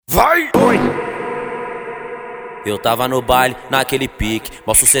Vai! Eu tava no baile, naquele pique,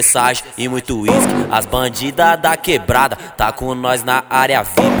 mó sucessagem e muito uísque. As bandidas da quebrada tá com nós na área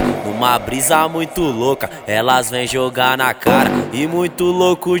VIP. Numa brisa muito louca, elas vêm jogar na cara. E muito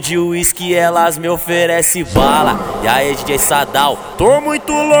louco de uísque, elas me oferecem bala. E aí, DJ Sadall, tô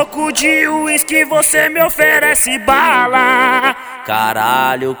muito louco de uísque, você me oferece bala.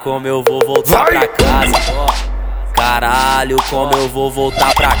 Caralho, como eu vou voltar pra casa? Caralho, como eu vou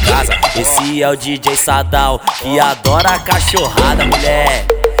voltar pra casa? Esse é o DJ Sadall, que adora cachorrada, mulher.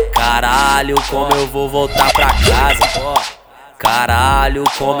 Caralho, como eu vou voltar pra casa? Caralho,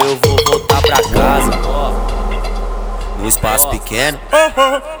 como eu vou voltar pra casa? No espaço pequeno,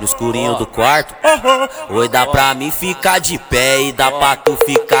 no escurinho do quarto. Oi, dá pra mim ficar de pé e dá pra tu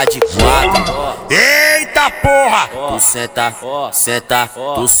ficar de quatro. Eita porra! Tu senta, senta,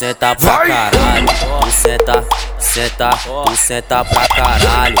 tu senta pra caralho. Tu senta, senta, tu senta pra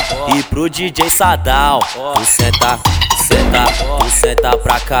caralho. E pro DJ Sadall, tu senta, senta, tu senta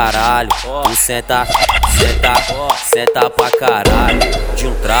pra caralho. Tu senta, senta, senta pra caralho. De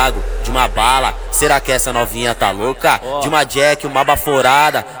um trago, de uma bala, será que essa novinha tá louca? De uma jack, uma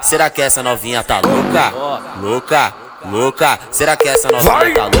baforada, será que essa novinha tá louca? Louca, louca, será que essa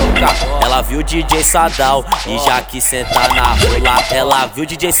novinha tá louca? Ela viu o DJ Sadall e já quis sentar na rola. Ela viu o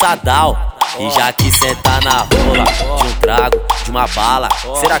DJ Sadall e já quis sentar na rola. De um trago, de uma bala,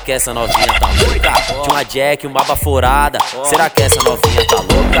 será que essa novinha tá louca? De uma jack, uma baforada, será que essa novinha tá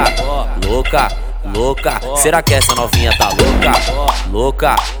louca? Louca, louca, será que essa novinha tá louca?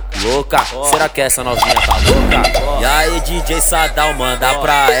 Louca, louca, será que essa novinha tá louca? E aí, DJ Sadall, manda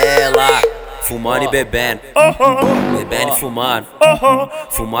pra ela. Fumando e bebendo, bebendo e fumando,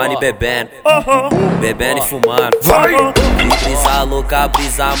 fumando e bebendo, bebendo e fumando. Que brisa louca,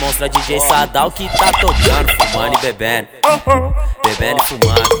 brisa monstra, DJ Sadall que tá tocando. Fumando e bebendo, bebendo e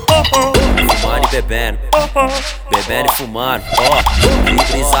fumando, fumando e bebendo, bebendo e fumando.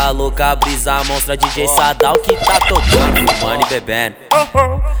 Que brisa louca, brisa monstra, DJ Sadall que tá tocando. Fumando e bebendo,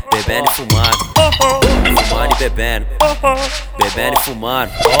 bebendo e fumando, fumando e bebendo, bebendo e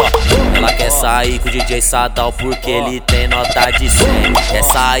fumando. Ela quer sair com o DJ Sadall porque ele tem nota de 100. Quer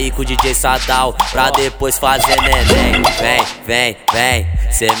sair com o DJ Sadall pra depois fazer neném. Vem, vem, vem,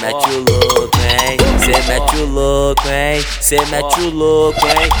 cê mete o louco, hein? Cê mete o louco, hein? Cê mete o louco,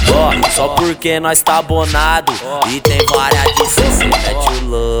 hein? Só porque nós tá bonado e tem várias de 100. Cê mete o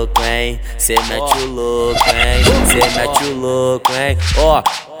louco, hein? Cê mete o louco, hein? Cê mete o louco, hein?